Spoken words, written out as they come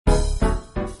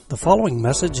The following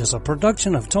message is a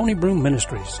production of Tony Broome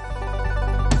Ministries.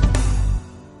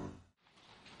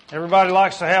 Everybody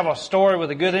likes to have a story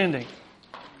with a good ending.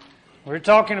 We're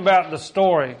talking about the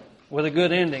story with a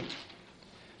good ending.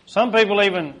 Some people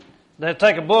they'll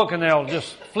take a book and they'll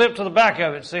just flip to the back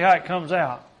of it and see how it comes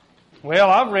out. Well,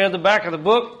 I've read the back of the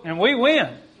book and we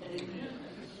win.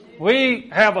 We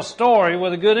have a story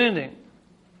with a good ending.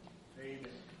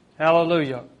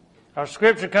 Hallelujah. Our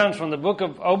scripture comes from the book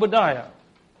of Obadiah.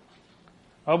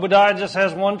 Obadiah just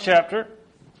has one chapter.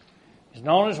 He's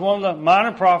known as one of the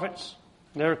minor prophets.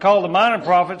 They're called the minor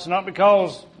prophets not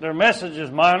because their message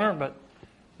is minor, but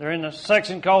they're in a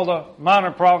section called the minor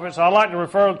prophets. I like to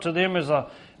refer to them as the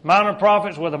minor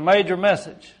prophets with a major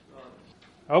message.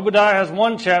 Obadiah has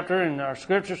one chapter, and our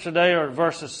scriptures today are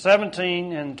verses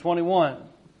 17 and 21.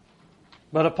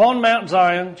 But upon Mount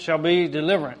Zion shall be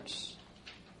deliverance,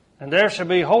 and there shall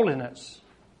be holiness.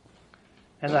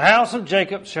 And the house of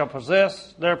Jacob shall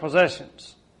possess their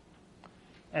possessions.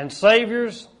 And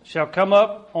saviors shall come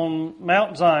up on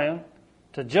Mount Zion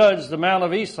to judge the mount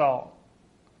of Esau.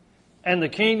 And the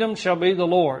kingdom shall be the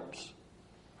Lord's.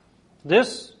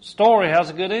 This story has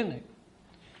a good ending.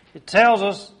 It tells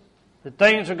us that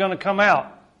things are going to come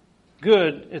out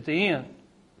good at the end.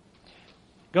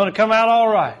 Going to come out all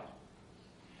right.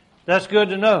 That's good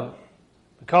to know.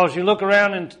 Because you look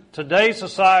around in today's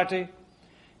society,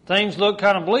 things look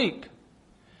kind of bleak.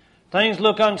 Things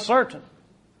look uncertain.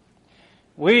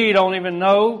 We don't even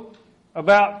know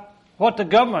about what the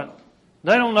government,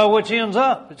 they don't know which ends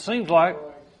up, it seems like.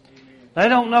 They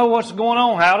don't know what's going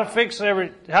on, how to fix this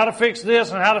and how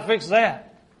to fix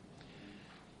that.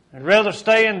 They'd rather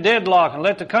stay in deadlock and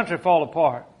let the country fall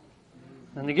apart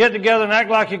than to get together and act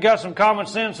like you got some common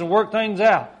sense and work things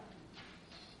out.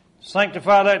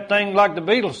 Sanctify that thing like the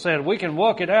Beatles said. We can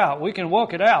work it out. We can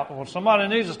work it out. Well, somebody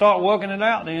needs to start working it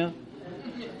out then.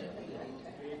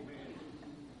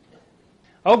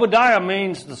 Obadiah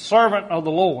means the servant of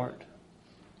the Lord.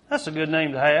 That's a good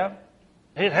name to have.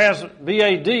 It has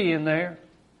B-A-D in there.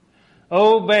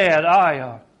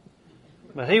 Obadiah.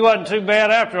 But he wasn't too bad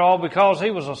after all because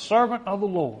he was a servant of the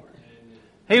Lord.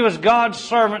 He was God's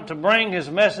servant to bring His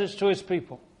message to His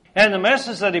people. And the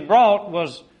message that he brought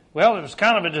was, well, it was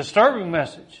kind of a disturbing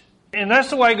message. And that's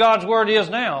the way God's Word is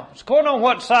now. It's according on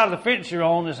what side of the fence you're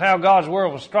on is how God's Word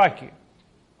will strike you.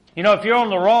 You know, if you're on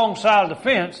the wrong side of the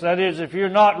fence, that is, if you're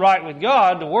not right with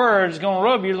God, the Word is going to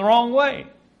rub you the wrong way.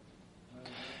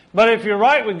 But if you're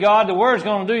right with God, the Word's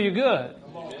going to do you good.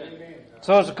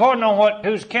 So it's according on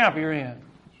whose camp you're in.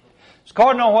 It's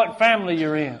according on what family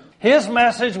you're in. His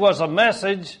message was a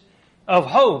message of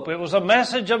hope. It was a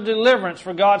message of deliverance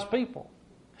for God's people.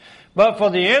 But for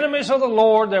the enemies of the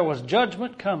Lord, there was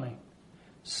judgment coming.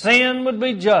 Sin would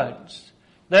be judged.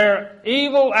 Their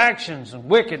evil actions and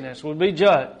wickedness would be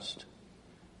judged.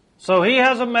 So He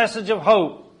has a message of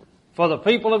hope for the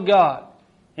people of God.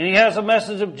 And He has a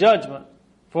message of judgment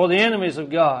for the enemies of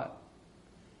God.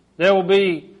 There will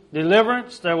be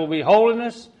deliverance. There will be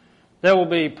holiness. There will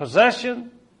be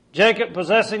possession. Jacob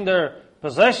possessing their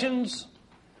possessions.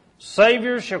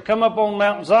 Saviors shall come up on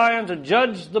Mount Zion to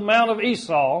judge the mount of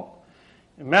Esau.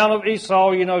 The mount of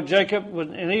Esau, you know, Jacob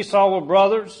and Esau were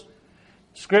brothers.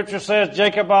 Scripture says,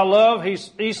 Jacob I love,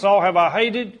 Esau have I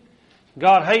hated.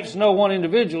 God hates no one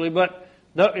individually, but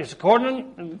it's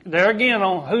according there again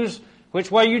on which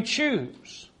way you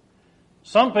choose.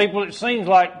 Some people, it seems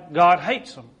like God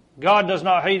hates them. God does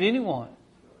not hate anyone.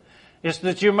 It's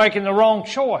that you're making the wrong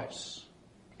choice.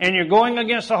 And you're going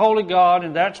against the holy God,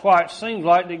 and that's why it seems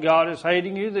like that God is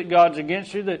hating you, that God's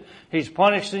against you, that He's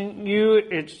punishing you.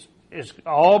 It's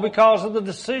all because of the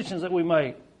decisions that we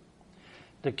make.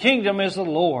 The kingdom is the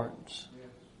Lord's.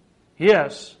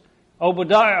 Yes,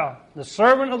 Obadiah, the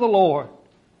servant of the Lord,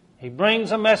 he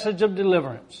brings a message of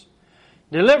deliverance.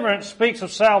 Deliverance speaks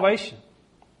of salvation.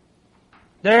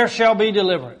 There shall be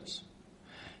deliverance.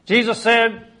 Jesus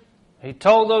said, He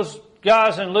told those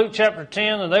guys in Luke chapter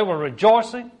 10 and they were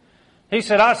rejoicing. He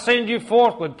said, I send you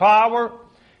forth with power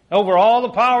over all the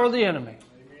power of the enemy.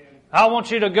 I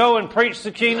want you to go and preach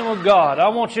the kingdom of God. I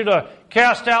want you to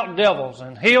cast out devils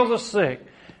and heal the sick.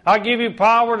 I give you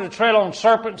power to tread on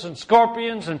serpents and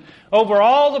scorpions and over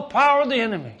all the power of the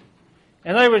enemy.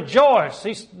 And they rejoiced.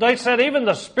 They said, even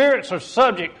the spirits are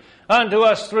subject unto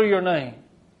us through your name.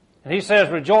 And He says,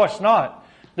 rejoice not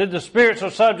that the spirits are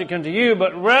subject unto you,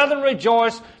 but rather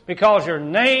rejoice because your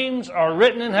names are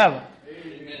written in heaven.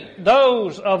 Amen.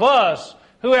 Those of us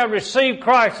who have received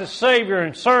Christ as Savior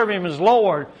and serve Him as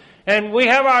Lord, And we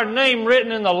have our name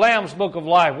written in the Lamb's Book of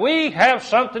Life. We have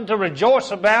something to rejoice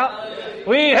about.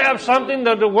 We have something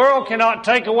that the world cannot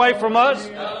take away from us.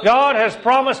 God has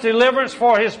promised deliverance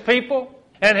for His people,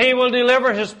 and He will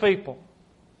deliver His people.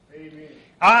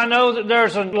 I know that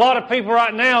there's a lot of people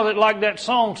right now that, like that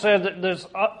song said, that there's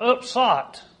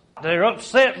upset. They're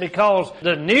upset because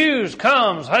the news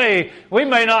comes, hey, we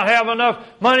may not have enough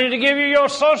money to give you your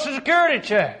Social Security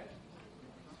check.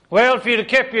 Well, if you'd have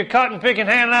kept your cotton picking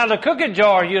hand out of the cookie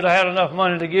jar, you'd have had enough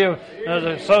money to give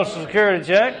the Social Security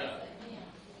check.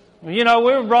 You know,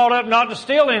 we were brought up not to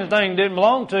steal anything that didn't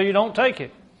belong to you. Don't take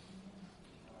it.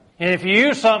 And if you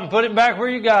use something, put it back where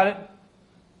you got it.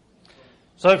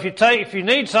 So if you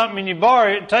need something and you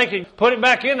borrow it, take it, put it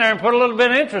back in there and put a little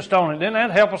bit of interest on it. Then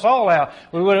that'd help us all out.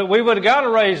 We would have got a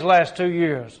raise the last 2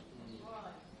 years.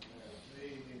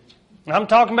 I'm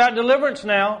talking about deliverance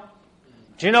now.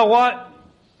 Do you know what?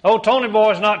 Old Tony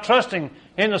Boy's not trusting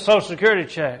in the Social Security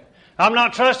check. I'm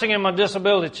not trusting in my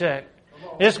disability check.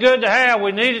 It's good to have.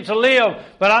 We need it to live.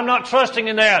 But I'm not trusting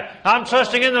in that. I'm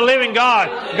trusting in the living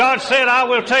God. God said, I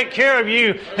will take care of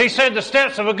you. He said, the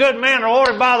steps of a good man are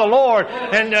ordered by the Lord.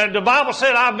 And the Bible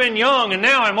said, I've been young and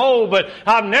now I'm old, but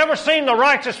I've never seen the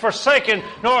righteous forsaken,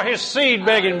 nor his seed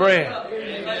begging bread.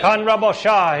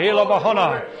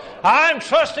 I'm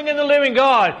trusting in the living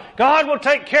God. God will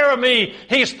take care of me.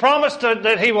 He's promised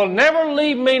that He will never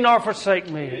leave me nor forsake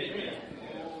me.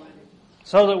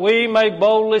 So that we may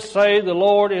boldly say, the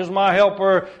Lord is my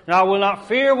helper, and I will not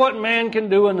fear what man can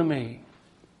do unto me.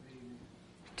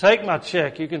 Take my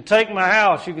check. You can take my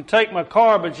house. You can take my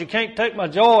car, but you can't take my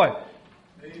joy.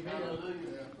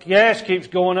 Gas keeps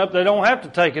going up. They don't have to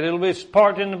take it. It'll be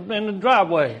parked in the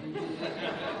driveway.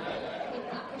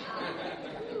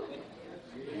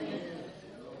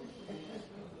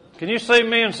 Can you see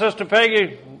me and Sister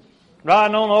Peggy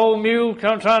riding on the old mule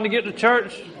trying to get to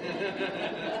church?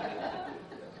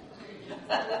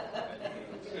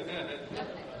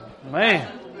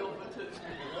 Man.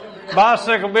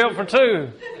 Bicycle built for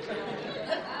two.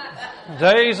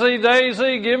 Daisy,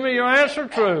 Daisy, give me your answer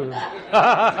true.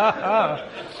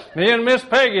 Me and Miss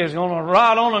Peggy is going to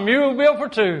ride on a mule built for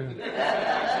two.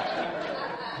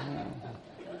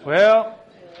 Well,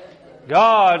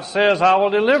 God says, I will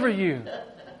deliver you.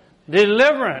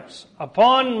 Deliverance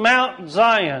upon Mount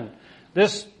Zion.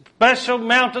 This special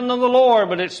mountain of the Lord,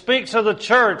 but it speaks of the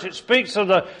church. It speaks of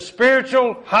the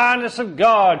spiritual highness of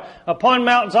God. Upon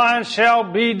Mount Zion shall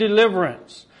be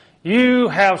deliverance. You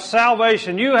have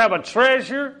salvation. You have a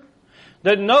treasure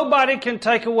that nobody can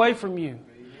take away from you.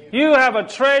 You have a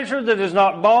treasure that is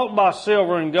not bought by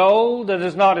silver and gold, that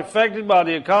is not affected by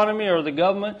the economy or the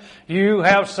government. You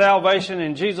have salvation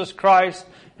in Jesus Christ,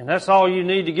 and that's all you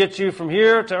need to get you from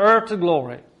here to earth to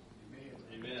glory.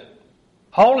 Amen.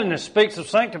 Holiness speaks of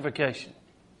sanctification.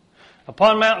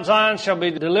 Upon Mount Zion shall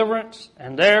be deliverance,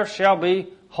 and there shall be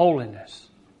holiness.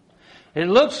 It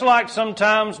looks like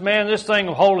sometimes, man, this thing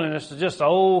of holiness is just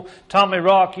old Tommy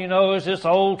Rock, it's just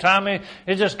old-timey,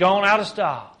 it's just gone out of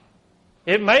style.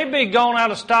 It may be gone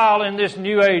out of style in this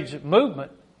New Age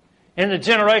movement, in the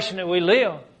generation that we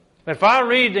live. But if I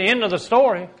read the end of the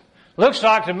story, looks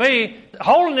like to me,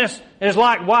 holiness is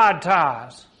like wide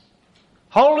ties.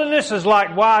 Holiness is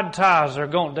like wide ties.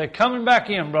 They're coming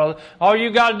back in, brother. All you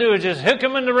got to do is just hook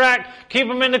them in the rack, keep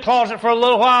them in the closet for a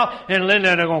little while, and then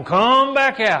they're going to come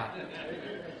back out.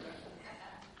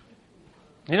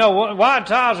 Wide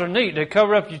ties are neat. They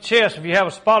cover up your chest. If you have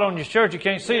a spot on your shirt you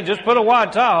can't see it, just put a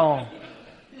wide tie on.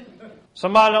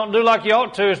 Somebody don't do like you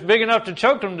ought to, it's big enough to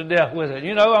choke them to death with it.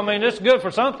 It's good for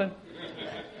something.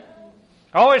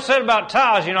 I always said about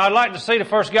ties, I'd like to see the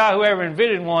first guy who ever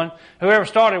invented one, whoever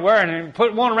started wearing it, and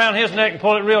put one around his neck and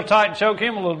pull it real tight and choke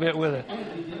him a little bit with it.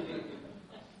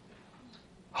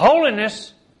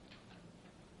 Holiness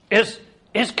is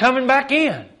coming back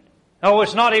in. Oh,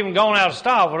 it's not even gone out of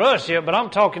style for us yet, but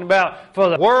I'm talking about for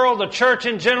the world, the church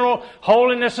in general,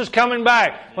 holiness is coming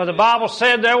back. For the Bible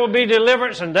said there will be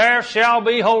deliverance and there shall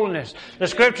be holiness. The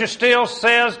Scripture still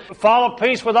says, follow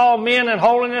peace with all men and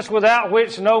holiness without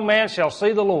which no man shall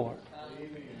see the Lord.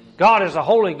 God is a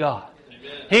holy God.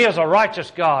 He is a righteous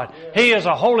God. He is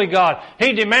a holy God.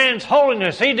 He demands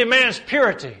holiness. He demands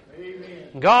purity.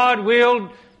 God will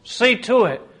see to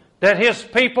it that His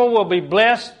people will be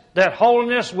blessed, that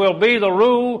holiness will be the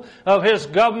rule of His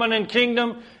government and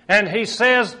kingdom. And He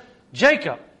says,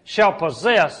 Jacob shall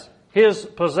possess his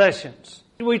possessions.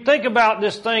 We think about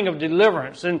this thing of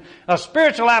deliverance and a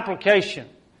spiritual application.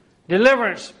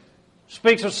 Deliverance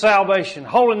speaks of salvation.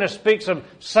 Holiness speaks of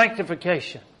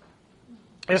sanctification.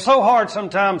 It's so hard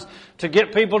sometimes to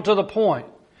get people to the point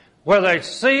where they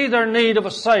see their need of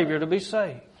a Savior to be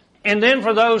saved. And then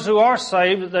for those who are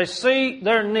saved, they see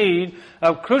their need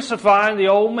of crucifying the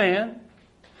old man,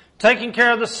 taking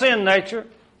care of the sin nature,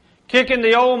 kicking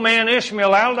the old man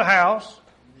Ishmael out of the house,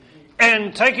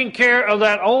 and taking care of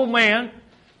that old man,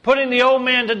 putting the old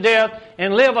man to death,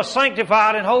 and live a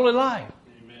sanctified and holy life.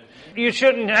 Amen. You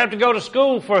shouldn't have to go to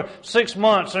school for 6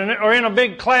 months or in a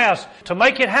big class to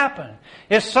make it happen.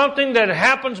 It's something that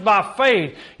happens by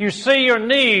faith. You see your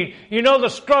need. You know the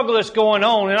struggle that's going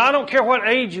on. And I don't care what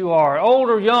age you are, old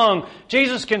or young,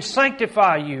 Jesus can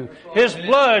sanctify you. His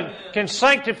blood can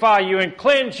sanctify you and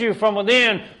cleanse you from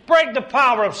within. Break the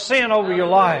power of sin over your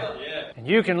life. And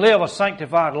you can live a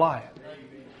sanctified life.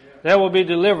 There will be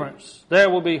deliverance. There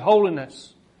will be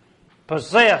holiness.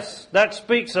 Possess. That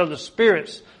speaks of the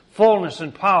Spirit's fullness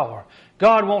and power.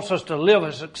 God wants us to live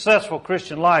a successful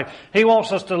Christian life. He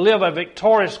wants us to live a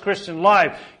victorious Christian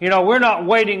life. You know, we're not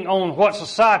waiting on what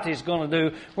society is going to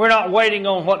do. We're not waiting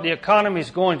on what the economy is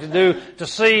going to do to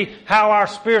see how our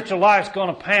spiritual life is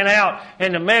going to pan out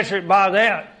and to measure it by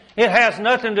that. It has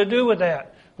nothing to do with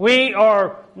that. We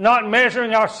are not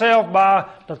measuring ourselves by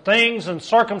the things and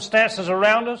circumstances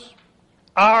around us.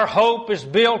 Our hope is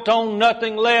built on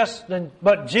nothing less than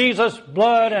but Jesus'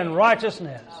 blood and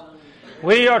righteousness.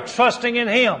 We are trusting in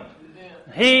Him.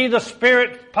 He, the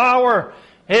Spirit, power,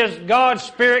 God's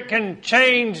Spirit can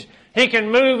change. He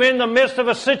can move in the midst of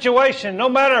a situation, no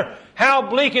matter how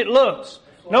bleak it looks,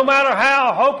 no matter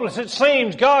how hopeless it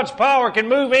seems. God's power can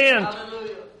move in.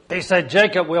 He said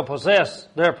Jacob will possess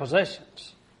their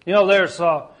possessions. You know, there's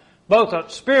both a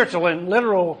spiritual and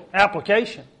literal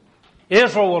application.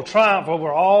 Israel will triumph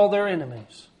over all their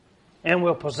enemies and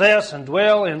will possess and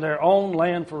dwell in their own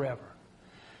land forever.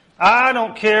 I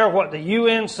don't care what the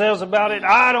UN says about it.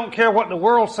 I don't care what the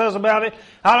world says about it.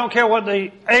 I don't care what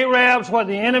the Arabs, what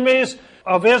the enemies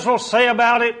of Israel say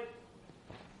about it.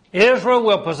 Israel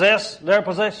will possess their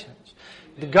possessions.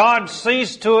 God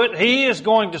sees to it. He is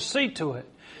going to see to it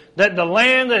that the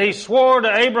land that He swore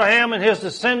to Abraham and his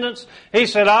descendants, He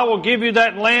said, I will give you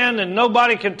that land and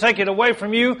nobody can take it away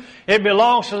from you. It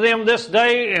belongs to them this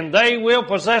day and they will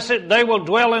possess it. They will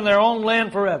dwell in their own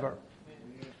land forever.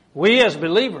 We as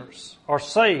believers are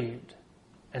saved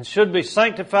and should be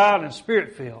sanctified and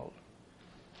Spirit-filled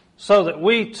so that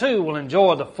we too will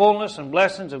enjoy the fullness and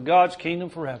blessings of God's kingdom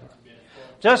forever.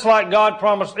 Just like God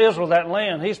promised Israel that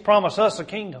land, He's promised us a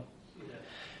kingdom.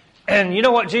 And you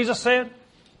know what Jesus said?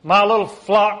 My little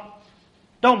flock,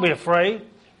 don't be afraid.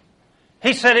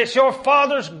 He said, it's your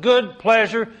Father's good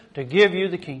pleasure to give you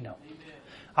the kingdom.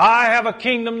 I have a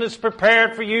kingdom that's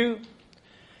prepared for you.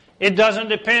 It doesn't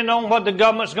depend on what the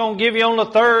government's going to give you on the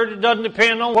 3rd. It doesn't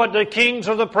depend on what the kings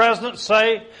or the presidents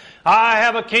say. I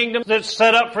have a kingdom that's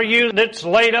set up for you, that's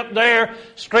laid up there.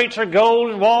 Streets are gold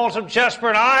and walls of jasper.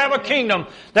 And I have a kingdom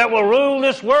that will rule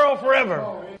this world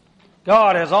forever.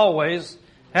 God has always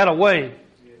had a way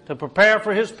to prepare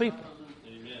for His people.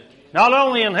 Not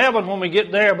only in heaven when we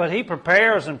get there, but He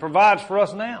prepares and provides for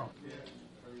us now.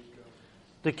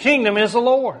 The kingdom is the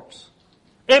Lord's.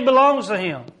 It belongs to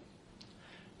Him.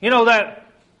 You know, that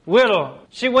widow,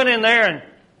 she went in there and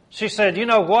she said, you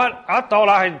know what? I thought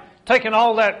I had taken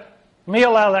all that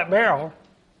meal out of that barrel.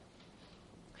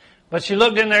 But she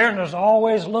looked in there and there's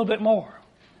always a little bit more.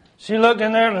 She looked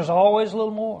in there and there's always a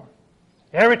little more.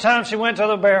 Every time she went to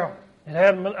the barrel, it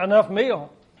had enough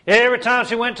meal. Every time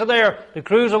she went to there, the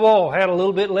cruse of oil had a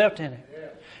little bit left in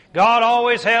it. God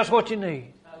always has what you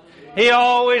need. He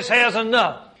always has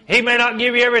enough. He may not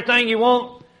give you everything you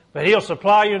want, but He'll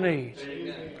supply your needs.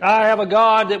 I have a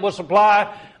God that will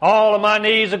supply all of my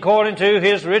needs according to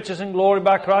His riches and glory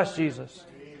by Christ Jesus.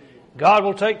 God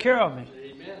will take care of me.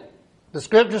 The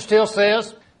Scripture still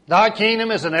says, Thy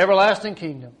kingdom is an everlasting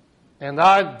kingdom, and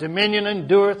Thy dominion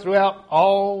endureth throughout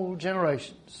all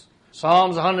generations.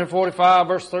 Psalms 145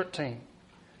 verse 13.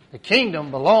 The kingdom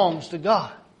belongs to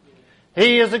God.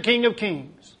 He is the King of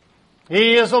kings.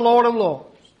 He is the Lord of lords.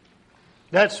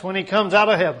 That's when He comes out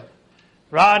of heaven,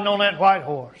 riding on that white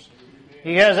horse.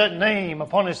 He has that name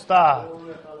upon His thigh,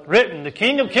 written, the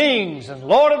King of kings and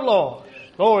Lord of lords.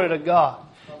 Glory to God.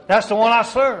 That's the one I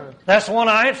serve. That's the one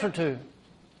I answer to.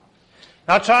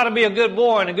 I try to be a good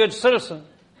boy and a good citizen.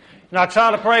 And I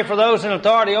try to pray for those in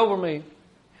authority over me.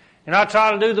 And I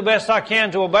try to do the best I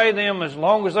can to obey them as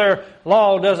long as their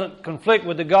law doesn't conflict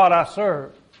with the God I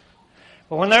serve.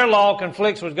 But when their law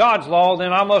conflicts with God's law,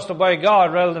 then I must obey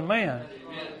God rather than man.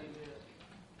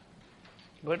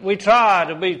 But we try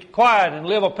to be quiet and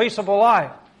live a peaceable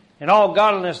life in all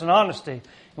godliness and honesty.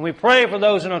 And we pray for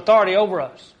those in authority over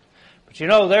us. But you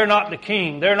know, they're not the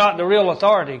king. They're not the real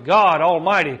authority. God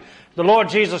Almighty, the Lord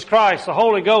Jesus Christ, the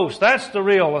Holy Ghost, that's the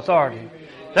real authority.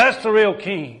 That's the real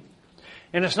king.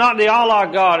 And it's not the Allah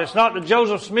God. It's not the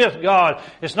Joseph Smith God.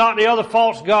 It's not the other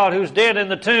false God who's dead in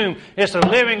the tomb. It's the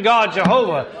living God,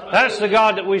 Jehovah. That's the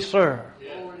God that we serve.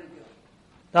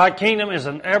 Thy kingdom is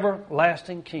an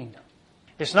everlasting kingdom.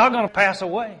 It's not going to pass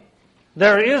away.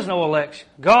 There is no election.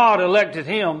 God elected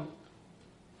him,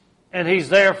 and he's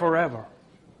there forever.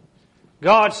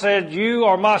 God said, you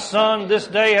are my son. This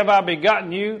day have I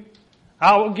begotten you.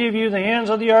 I will give you the ends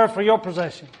of the earth for your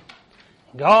possession.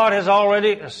 God has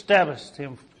already established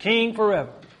him king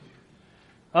forever.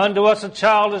 Unto us a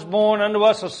child is born, unto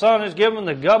us a son is given,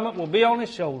 the government will be on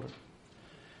his shoulder.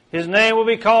 His name will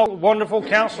be called Wonderful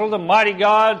Counselor, the Mighty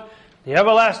God, the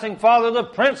Everlasting Father, the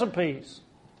Prince of Peace.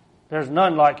 There's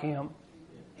none like him.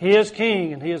 He is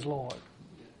King and he is Lord.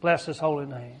 Bless his holy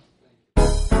name.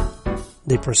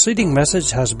 The preceding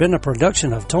message has been a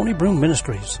production of Tony Broome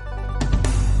Ministries.